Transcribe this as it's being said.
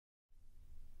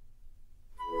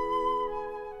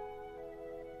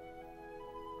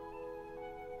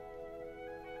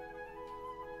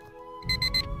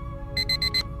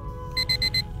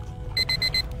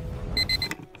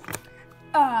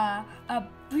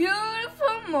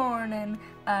beautiful morning,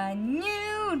 a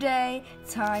new day,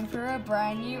 time for a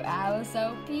brand new Alice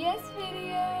LPS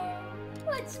video.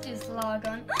 Let's just log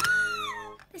on.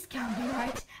 This can't be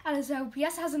right. Alice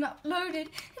LPS hasn't uploaded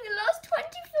in the last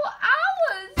 24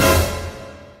 hours.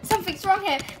 Something's wrong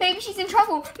here. Maybe she's in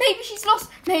trouble. Maybe she's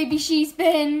lost. Maybe she's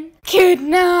been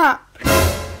kidnapped.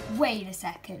 Wait a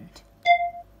second.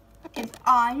 If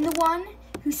I'm the one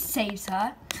who saves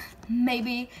her,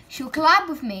 maybe she'll collab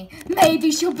with me.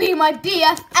 Maybe she'll be my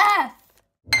BFF.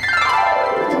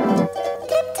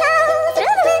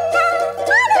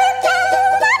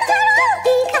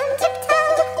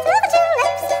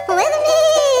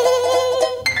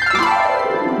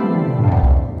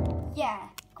 Yeah,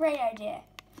 great idea.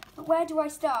 But where do I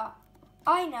start?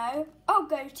 I know. I'll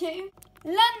go to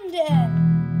London.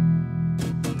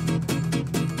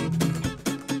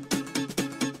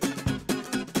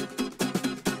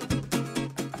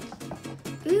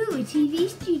 Ooh, a TV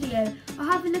studio. I'll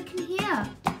have a look in here.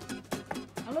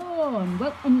 Hello and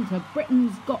welcome to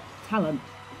Britain's Got Talent.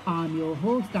 I'm your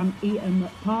host, Anteater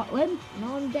McPartlin. And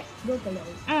I'm Doggily.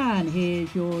 And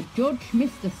here's your judge,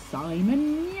 Mr.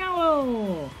 Simon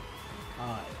Meowall.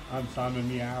 Hi, I'm Simon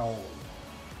Meowall.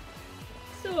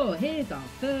 So here's our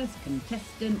first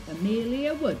contestant,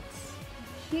 Amelia Woods.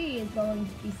 She is going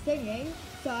to be singing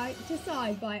Side to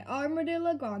Side by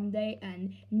Armadillo, Grande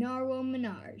and Narwal,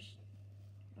 Minaj.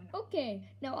 Okay,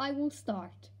 now I will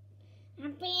start. I'll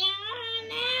be all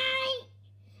night,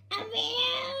 I'll be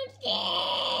all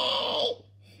day,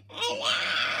 and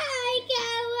I go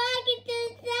walking to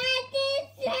side to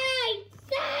side,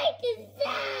 side to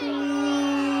side.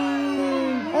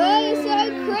 Oh, you're so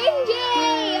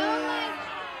cringy! Oh my...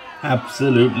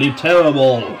 Absolutely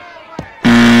terrible.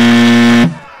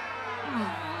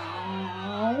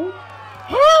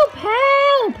 Help!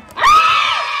 Help!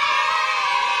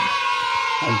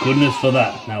 Thank goodness for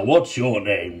that. Now, what's your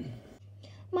name?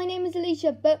 My name is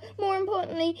Alisha, but more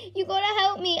importantly, you gotta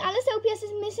help me. Alice LPS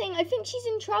is missing. I think she's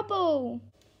in trouble.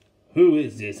 Who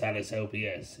is this Alice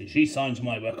LPS? Is she signed to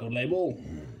my record label?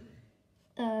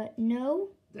 No.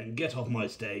 Then get off my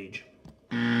stage.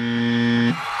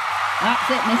 That's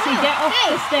it, Missy, get off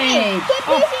the stage. Quit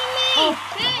pushing me!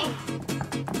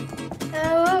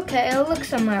 Oh, okay, I'll look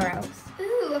somewhere else.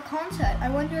 Ooh, a concert. I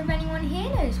wonder if anyone here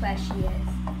knows where she is.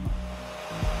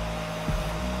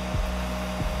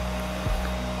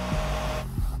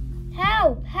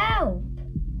 Help! Help!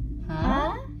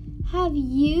 Huh? Have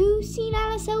you seen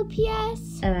Alice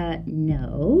LPS?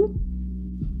 No.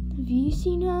 Have you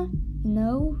seen her?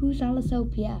 No? Who's Alice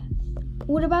LPS?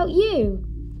 What about you?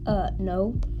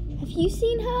 No. Have you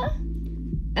seen her?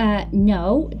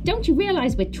 No. Don't you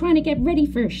realise we're trying to get ready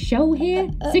for a show here?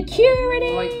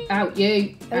 Security! Right, out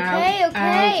you. Okay,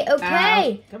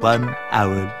 okay. 1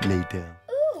 hour later.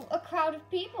 Ooh, a crowd of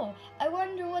people. I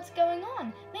wonder what's going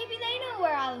on. Maybe they know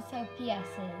where Alice LPS is.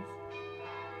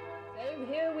 So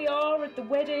here we are at the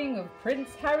wedding of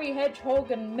Prince Harry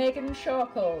Hedgehog and Meghan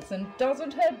Sharkles, and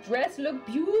doesn't her dress look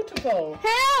beautiful?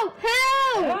 Help!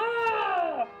 Help!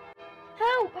 Ah!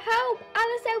 Help! Help!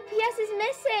 Alice LPS is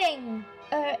missing!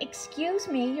 Excuse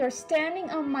me, you're standing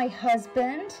on my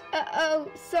husband? Oh,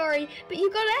 sorry, but you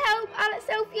gotta help! Alice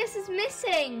LPS is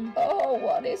missing! Oh,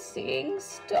 what is seeing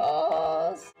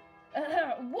stars?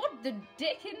 What the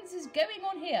dickens is going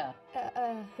on here?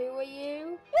 Who are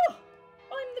you? Oh,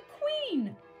 I'm the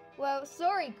Queen! Well,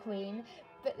 sorry, Queen,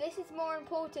 but this is more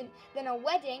important than a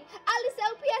wedding. Alice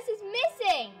LPS is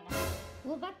missing!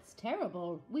 Well, that's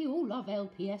terrible. We all love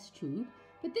LPS too.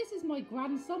 But this is my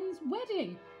grandson's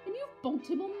wedding, and you've bonked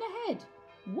him on the head.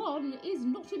 One is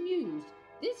not amused.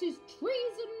 This is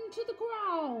treason to the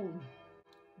crown.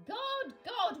 God,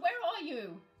 where are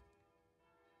you?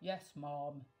 Yes,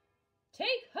 Mom.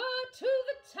 Take her to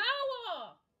the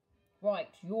tower! Right,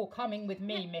 you're coming with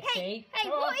me, Missy. Hey,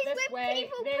 Come on, what is this with way,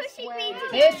 people this pushing way, me to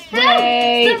this the-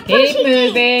 way. Help! Stop Keep pushing me.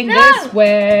 moving No. this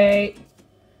way.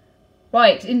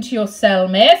 Right, into your cell,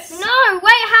 miss. No,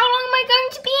 wait, how long am I going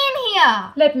to be in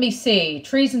here? Let me see.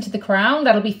 Treason to the crown,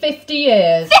 that'll be 50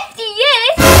 years. 50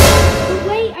 years? But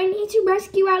wait, I need to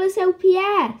rescue Alice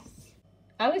LPS.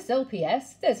 Alice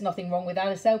LPS? There's nothing wrong with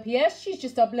Alice LPS. She's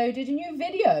just uploaded a new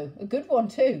video. A good one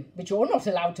too. But you're not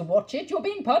allowed to watch it. You're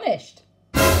being punished.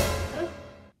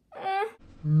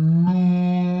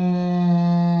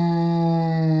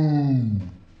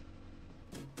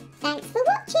 Thanks for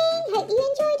watching. Hope you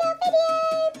enjoyed